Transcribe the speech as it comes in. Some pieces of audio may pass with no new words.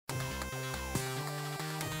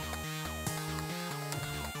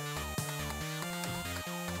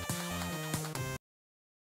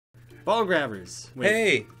Ball grabbers. Wait,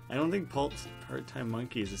 Hey! I don't think part-time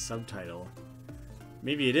monkey is a subtitle.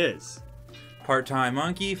 Maybe it is. Part-time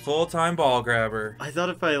monkey, full-time ball grabber. I thought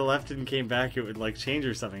if I left and came back it would like change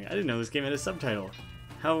or something. I didn't know this game had a subtitle.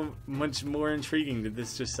 How much more intriguing did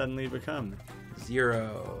this just suddenly become?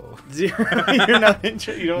 0. You're not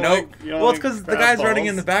interested. You don't Nope. like, you don't Well, it's like because the crab guys balls? running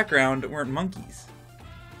in the background weren't monkeys.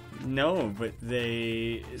 No, but that's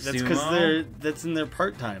Sumo? that's in their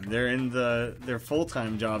part-time. They're in their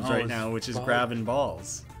full-time jobs Oh, right it's now, which is ball. grabbing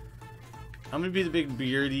balls. I'm gonna be the big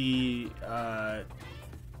beardy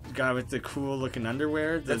guy with the cool-looking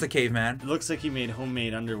underwear. That's a caveman. It looks like he made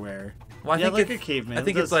homemade underwear. Well, I yeah, think like a it's, caveman. I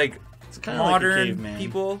think That's- it's like it's kinda like a modern caveman.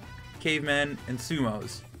 people, cavemen, and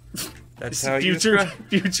sumos. That's how you future describe.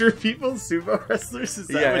 future people sumo wrestlers. Is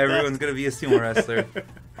that Yeah, what everyone's gonna be a sumo wrestler.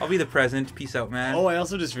 I'll be the present. Peace out, man. Oh, I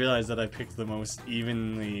also just realized that I picked the most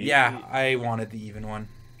evenly. Yeah, I wanted the even one.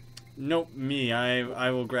 Nope, me. I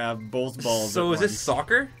will grab both balls. So at is this once.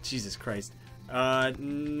 soccer? Jesus Christ.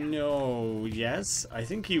 No. Yes, I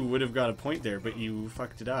think you would have got a point there, but you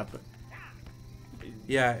fucked it up.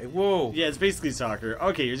 Yeah. Whoa. Yeah, it's basically soccer.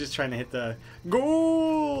 Okay, you're just trying to hit the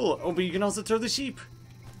goal. Oh, but you can also throw the sheep.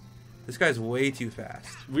 This guy's way too fast.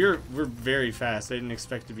 We're very fast. I didn't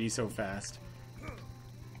expect to be so fast.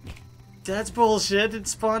 That's bullshit. It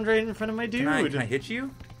spawned right in front of my dude. Can I hit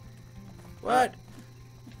you? What?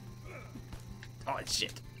 Oh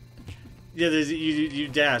shit. Yeah, there's you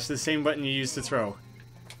dash the same button you used to throw.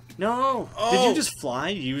 No. Oh. Did you just fly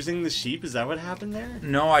using the sheep? Is that what happened there?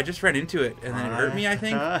 No, I just ran into it and then it hurt me, I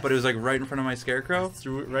think. But it was like right in front of my scarecrow.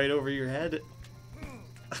 Threw it right over your head.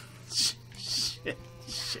 Shit.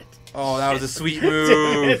 Oh, that was a sweet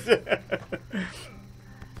move.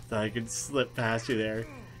 Thought I could slip past you there.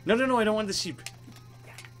 No, I don't want the sheep.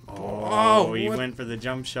 Oh, you what? went for the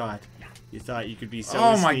jump shot. You thought you could be so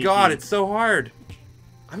Oh my sneaky. god, it's so hard.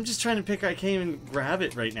 I'm just trying to pick. I can't even grab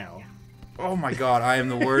it right now. Oh my god, I am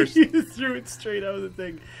the worst. You threw it straight out of the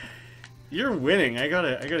thing. You're winning. I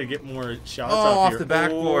gotta get more shots off here. the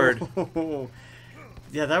backboard. Oh.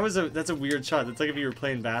 Yeah, that's a weird shot. That's like if you were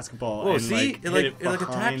playing basketball. Whoa, and see? like, It hit like behind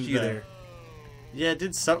attacked you the- there. Yeah, it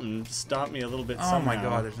did something. Stop me a little bit. Oh my somehow.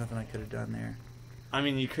 god, there's nothing I could have done there. I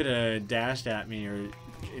mean, you could have dashed at me or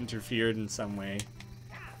interfered in some way.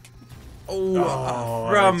 Oh,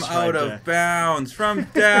 I from tried out to- of bounds, from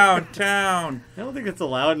downtown. I don't think it's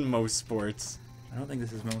allowed in most sports. I don't think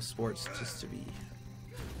this is most sports just to be.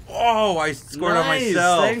 Oh, I scored on Nice,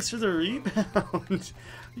 myself. Thanks for the rebound.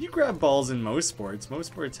 You grab balls in most sports. Most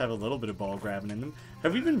sports have a little bit of ball grabbing in them.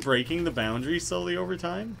 Have we been breaking the boundary slowly over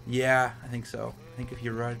time? Yeah, I think so. I think if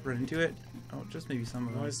you run into it, oh, just maybe some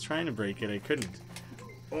of I them. was trying to break it. I couldn't.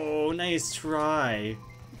 Oh, nice try.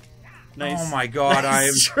 Nice. Oh my god, I am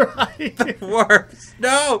nice try. worse.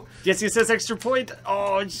 No. Yes, it says extra point.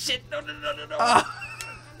 Oh shit! No. Ah,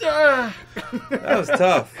 Ah. that was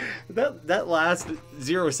tough. That last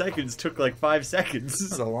 0 seconds took like 5 That was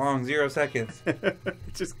seconds. a long 0 seconds. It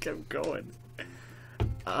just kept going.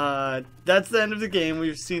 That's the end of the game.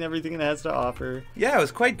 We've seen everything it has to offer. Yeah, it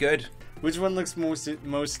was quite good. Which one looks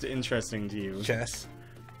most interesting to you? Chess.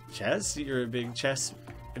 Chess? You're a big chess.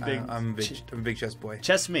 I'm a big chess boy.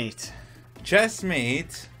 Chess mate. Chess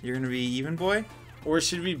mate. You're gonna be even boy. Or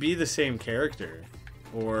should we be the same character?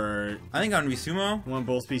 Or I think I'm gonna be sumo. want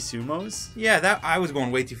both be sumos? Yeah, that I was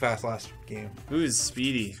going way too fast last game. Who's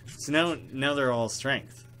speedy? So now they're all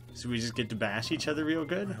strength. So we just get to bash each other real I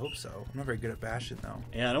good? hope so. I'm not very good at bashing though.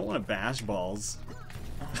 Yeah, I don't want to bash balls.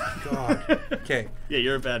 Oh my god. Okay. Yeah,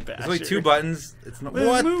 you're a bad basher. There's only 2 buttons. It's not. With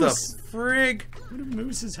What moose. the frig? What do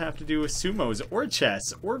mooses have to do with sumos or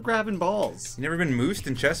chess or grabbing balls? You never been moosed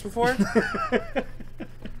in chess before?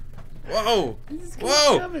 Whoa! He's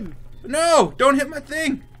Whoa! coming. No! Don't hit my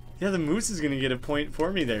thing! Yeah, the moose is gonna get a point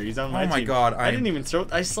for me there. He's on my Oh my team. god, I didn't even throw.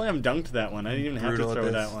 I slam dunked that one. I didn't even have to Brutal at throw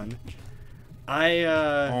this. that one.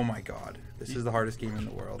 Oh my god. This is the hardest game in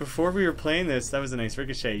the world. Before we were playing this, that was a nice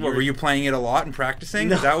ricochet. What, were you playing it a lot and practicing?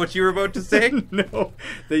 No. Is that what you were about to say? No,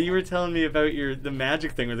 that you were telling me about the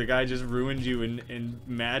magic thing where the guy just ruined you in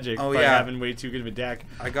magic Oh, by yeah. having way too good of a deck.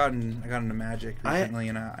 I got into magic recently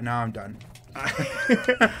and now I'm done.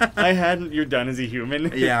 I hadn't. You're done as a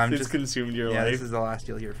human. Yeah, I'm it's just consumed your Yeah, life. this is the last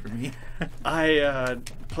you'll hear from me. I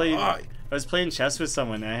played. Oh. I was playing chess with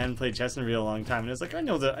someone. And I hadn't played chess in a real long time, and I was like, I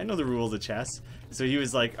know the rules of chess. So he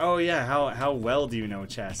was like, oh yeah, how well do you know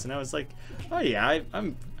chess? And I was like, oh yeah,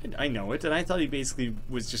 I know it. And I thought he basically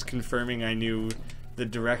was just confirming I knew the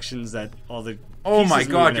directions that all the Oh my pieces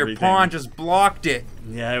move god, and your everything. pawn just blocked it.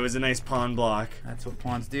 Yeah, it was a nice pawn block. That's what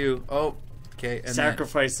pawns do. Oh, okay. And then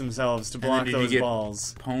Sacrifice themselves to then block did you those get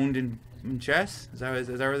balls. pwned in chess? Is that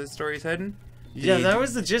where the story's heading? Yeah, that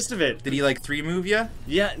was the gist of it. Did he like 3-move you?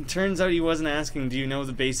 Yeah, it turns out he wasn't asking, do you know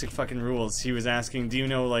the basic fucking rules? He was asking, do you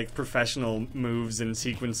know, like, professional moves and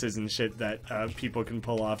sequences and shit that people can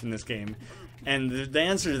pull off in this game? And the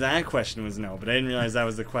answer to that question was no, but I didn't realize that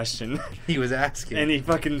was the question. He was asking. And he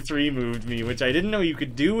fucking 3-moved me, which I didn't know you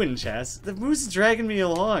could do in chess. The moose is dragging me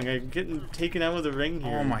along. I'm getting taken out of the ring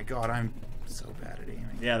here. Oh my god, I'm so bad at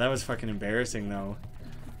aiming. Yeah, that was fucking embarrassing, though.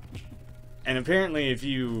 And apparently if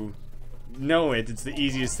you know it, it's the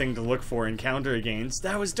easiest thing to look for and counter against.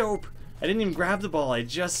 That was dope. I didn't even grab the ball. I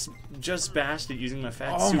just bashed it using my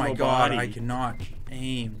fat Oh sumo my god, body. I cannot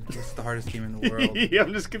aim. This is the hardest game in the world.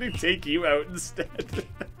 I'm just gonna take you out instead.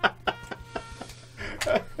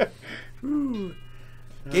 Ooh,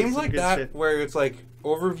 Games like that shit. where it's like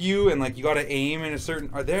overview and like you gotta aim in a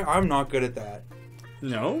certain. I'm not good at that.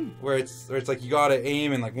 No? Where it's like you gotta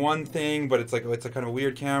aim in like one thing, but it's a kind of a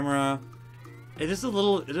weird camera. It is a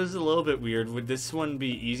little bit weird. Would this one be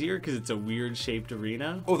easier because it's a weird shaped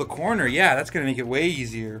arena? Oh, the corner, yeah, that's gonna make it way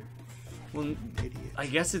easier. Well, Idiot. I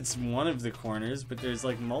guess it's one of the corners, but there's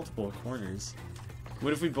like multiple corners.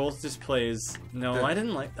 What if we both just play as? No, I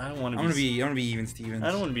don't want to. I'm gonna be even Stevens. I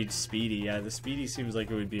don't want to be Speedy. Yeah, the Speedy seems like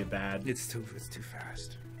it would be a bad. It's too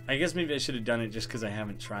fast. I guess maybe I should have done it just because I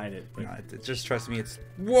haven't tried it. But... No, just trust me. It's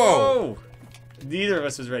whoa. Neither of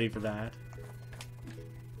us was ready for that.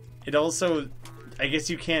 It also, I guess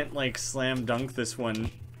you can't like slam dunk this one.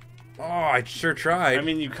 Oh, I sure tried. I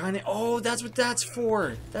mean, you kind of. Oh, that's what that's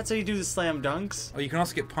for. That's how you do the slam dunks. Oh, you can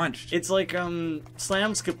also get punched. It's like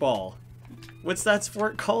slam skip ball. What's that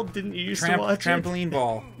sport called? Didn't you used to watch trampoline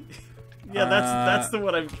ball. Yeah, that's the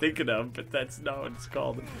one I'm thinking of, but that's not what it's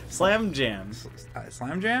called. Slam jam.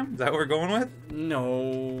 Slam jam? Is that what we're going with?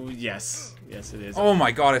 No. Yes, it is. Oh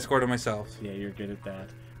my god, I scored it myself. Yeah, you're good at that.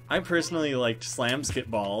 I personally liked slam skip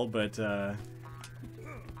ball, but oh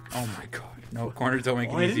my god. No, corners don't make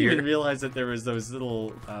it I didn't easier. even realize that there was those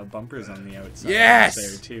little bumpers on the outside. Yes!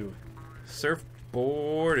 There too.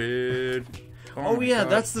 Surfboarded. Oh my yeah,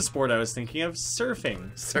 god. that's the sport I was thinking of.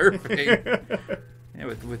 Surfing. Surfing. Yeah,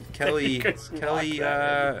 with Kelly, Kelly,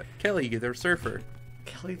 the surfer.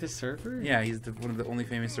 Kelly the surfer? Yeah, he's one of the only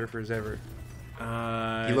famous surfers ever.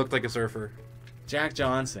 Uh, He looked like a surfer. Jack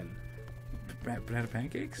Johnson. Banana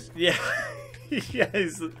pancakes? Yeah. Yeah,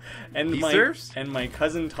 and He surfs? And my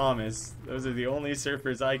cousin Thomas. Those are the only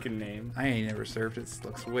surfers I can name. I ain't never surfed. It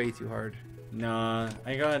looks way too hard. Nah,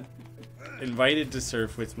 I got invited to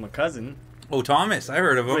surf with my cousin. Oh, Thomas, I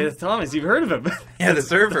heard of him. With Thomas, you've heard of him? Yeah, the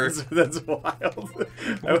surfer. That's wild.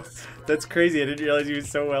 That's crazy. I didn't realize he was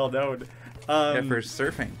so well known. Yeah, for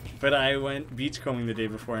surfing. But I went beachcombing the day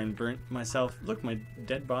before and burnt myself. Look, my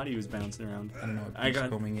dead body was bouncing around. I don't know what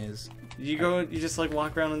beachcombing is. You just like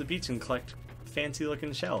walk around on the beach and collect fancy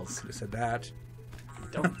looking shells. Could have said that.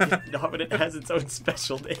 Don't no, but it has its own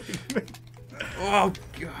special name. Oh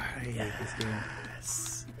god, I hate this game.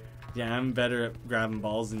 Yes. Yeah, I'm better at grabbing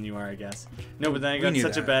balls than you are, I guess. No, but then I got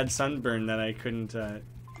such a bad sunburn that I couldn't.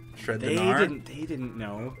 Shred the gnar? They didn't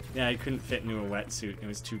know. Yeah, I couldn't fit into a wetsuit. It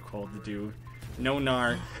was too cold to do. No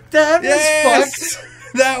gnar. That was fucked.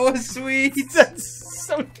 That was sweet. That's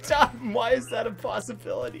so dumb. Why is that a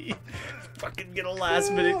possibility? Fucking get a last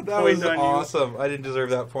minute that point was on awesome. I didn't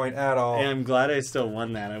deserve that point at all. you. And I'm glad I still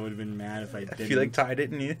won that. I would have been mad if I didn't. If you like tied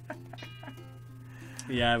it and you.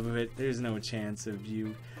 Yeah, but there's no chance of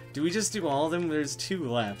you. Do we just do all of them? There's 2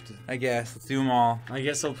 left. I guess. Let's do them all. I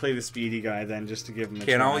guess I'll play the speedy guy then, just to give him a Okay,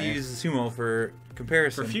 try. and I'll use the sumo for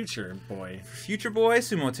comparison. For future boy. Future boy,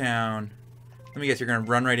 Sumo Town. Let me guess, you're gonna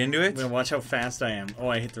run right into it? I'm gonna watch how fast I am. Oh,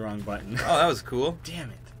 I hit the wrong button. Oh, that was cool. Damn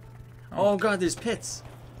it. Oh god, there's pits.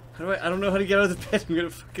 How do I don't know how to get out of the pit. I'm gonna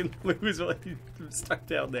fucking lose while I'm stuck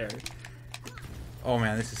down there. Oh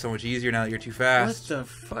man, this is so much easier now that you're too fast. What the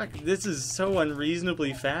fuck? This is so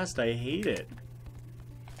unreasonably fast. I hate it.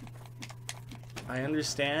 I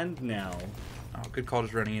understand now. Oh, good call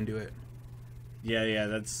just running into it. Yeah,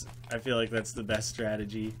 that's... I feel like that's the best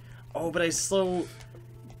strategy. Oh, but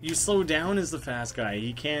you slow down as the fast guy.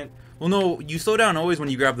 He can't... Well, no, you slow down always when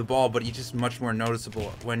you grab the ball, but you're just much more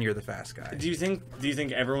noticeable when you're the fast guy. Do you think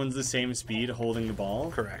everyone's the same speed holding the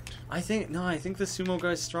ball? Correct. I think the sumo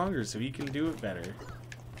guy's stronger, so he can do it better.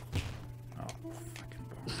 Oh, fucking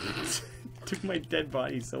ball. Took my dead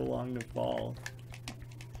body so long to fall.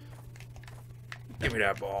 Give me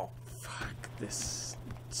that ball. Fuck this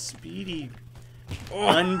speedy,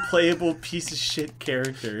 unplayable piece of shit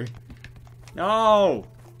character. No!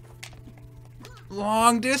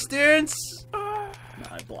 Long distance! No,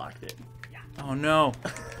 I blocked it. Oh no.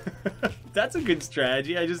 That's a good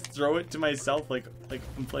strategy. I just throw it to myself like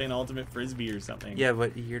I'm playing Ultimate Frisbee or something. Yeah,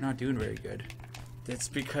 but you're not doing very good. That's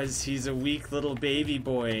because he's a weak little baby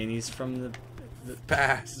boy, and he's from the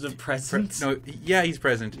Past. the present. No, yeah, he's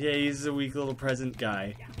present. Yeah, he's a weak little present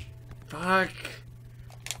guy. Fuck.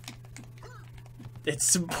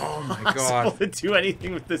 It's impossible to do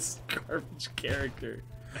anything with this garbage character.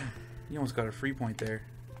 You almost got a free point there.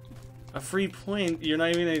 A free point? You're not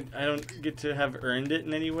even gonna... I don't get to have earned it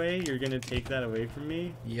in any way? You're gonna take that away from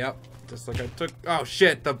me? Yep. Just like I took... Oh,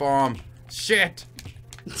 shit. The bomb. Shit.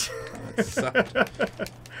 Oh, that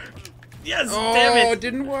sucked. Yes, Oh, damn it! it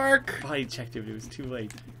didn't work. Oh, I checked it, but it was too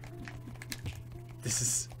late. This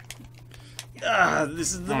is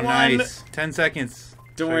the one. Nice. 10 seconds.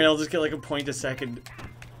 Don't worry, I'll just get like a point a second.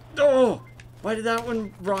 Oh! Why did that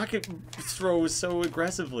one rocket throw so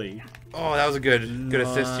aggressively? Oh, that was a good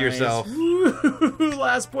assist to yourself. Woo!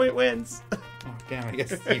 Last point wins. Oh, damn, I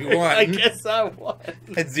guess you won. I guess I won.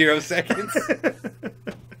 At 0 seconds.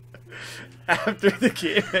 After the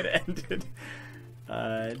game had ended.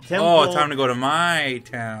 Temple, Oh, time to go to my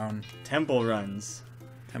town. Temple runs.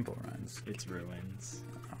 Temple runs. It's ruins.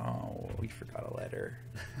 Oh, we forgot a letter.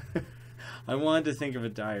 I wanted to think of a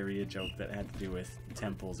diarrhea joke that had to do with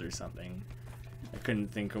temples or something. I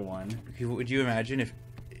couldn't think of one. Would you imagine if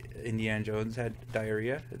Indiana Jones had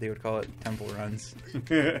diarrhea? They would call it Temple Runs.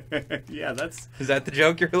 Yeah, that's... Is that the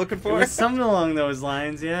joke you're looking It for? was something along those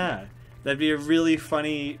lines, yeah. That'd be a really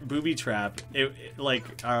funny booby trap.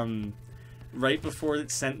 Right before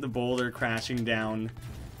it sent the boulder crashing down,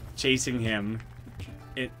 chasing him,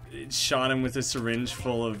 it shot him with a syringe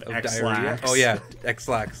full of X-Lax. Oh yeah,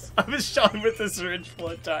 X-Lax. I was shot with a syringe full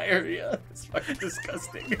of diarrhea. It's fucking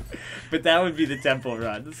disgusting. But that would be the temple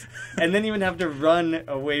runs. And then he would have to run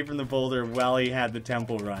away from the boulder while he had the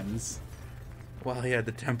temple runs. While he had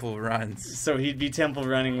the Temple Runs. So he'd be temple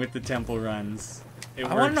running with the temple runs. It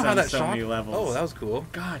I want to know how on that so shot. many levels. Oh, that was cool.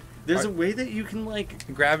 God, there's a way that you can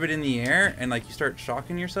like grab it in the air and like you start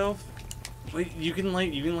shocking yourself. wait, you can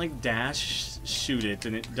like dash shoot it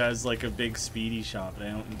and it does like a big speedy shot, but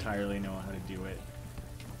I don't entirely know how to do it.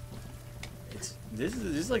 This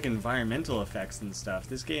is like environmental effects and stuff.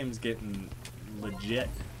 This game's getting legit.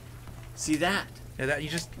 See that? Yeah, that you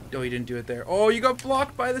just... Oh, you didn't do it there. Oh, you got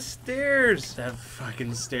blocked by the stairs. That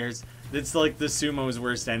fucking stairs. It's like the sumo's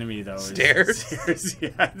worst enemy, though. Stairs? Stairs. Yeah,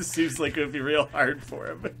 it seems like it would be real hard for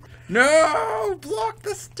him. No! Block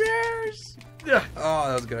the stairs! Yeah. Oh,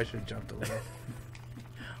 that was good. I should have jumped a little.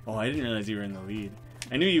 Oh, I didn't realize you were in the lead.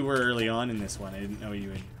 I knew you were early on in this one. I didn't know you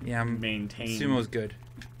would maintain. Sumo's good.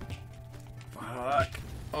 Fuck.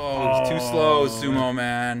 Oh, it's too slow, Sumo,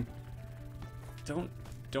 man. Don't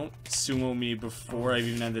sumo me before I've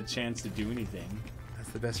even had the chance to do anything.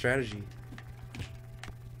 That's the best strategy.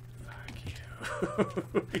 Fuck you.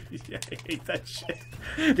 Yeah, I hate that shit.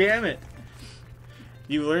 Damn it.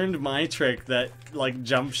 You learned my trick that, like,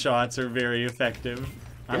 jump shots are very effective.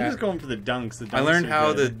 I'm just going for the dunks. The dunks I learned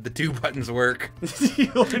how good. the two buttons work.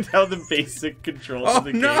 You learned how the basic controls of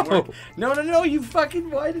the game work. No, you fucking...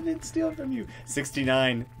 Why did it steal from you?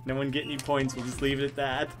 69. No one get any points. We'll just leave it at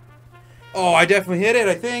that. Oh, I definitely hit it,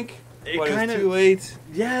 I think. It But kinda... it's too late.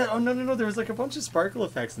 Yeah, oh no. There was like a bunch of sparkle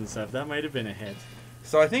effects and stuff. That might have been a hit.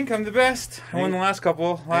 So I think I'm the best. I won the last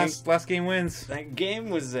couple. Last game wins. That game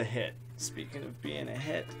was a hit. Speaking of being a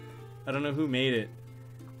hit. I don't know who made it.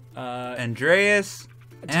 Andreas...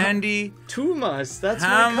 Andy, Tumas, that's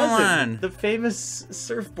my cousin, the famous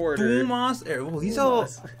surfboarder. Tumas. Well,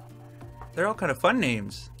 they're all kind of fun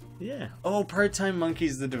names. Yeah. Oh, Part-Time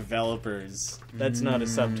Monkeys, the developers. That's not a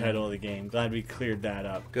subtitle of the game. Glad we cleared that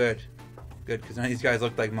up. Good, because none of these guys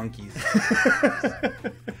look like monkeys.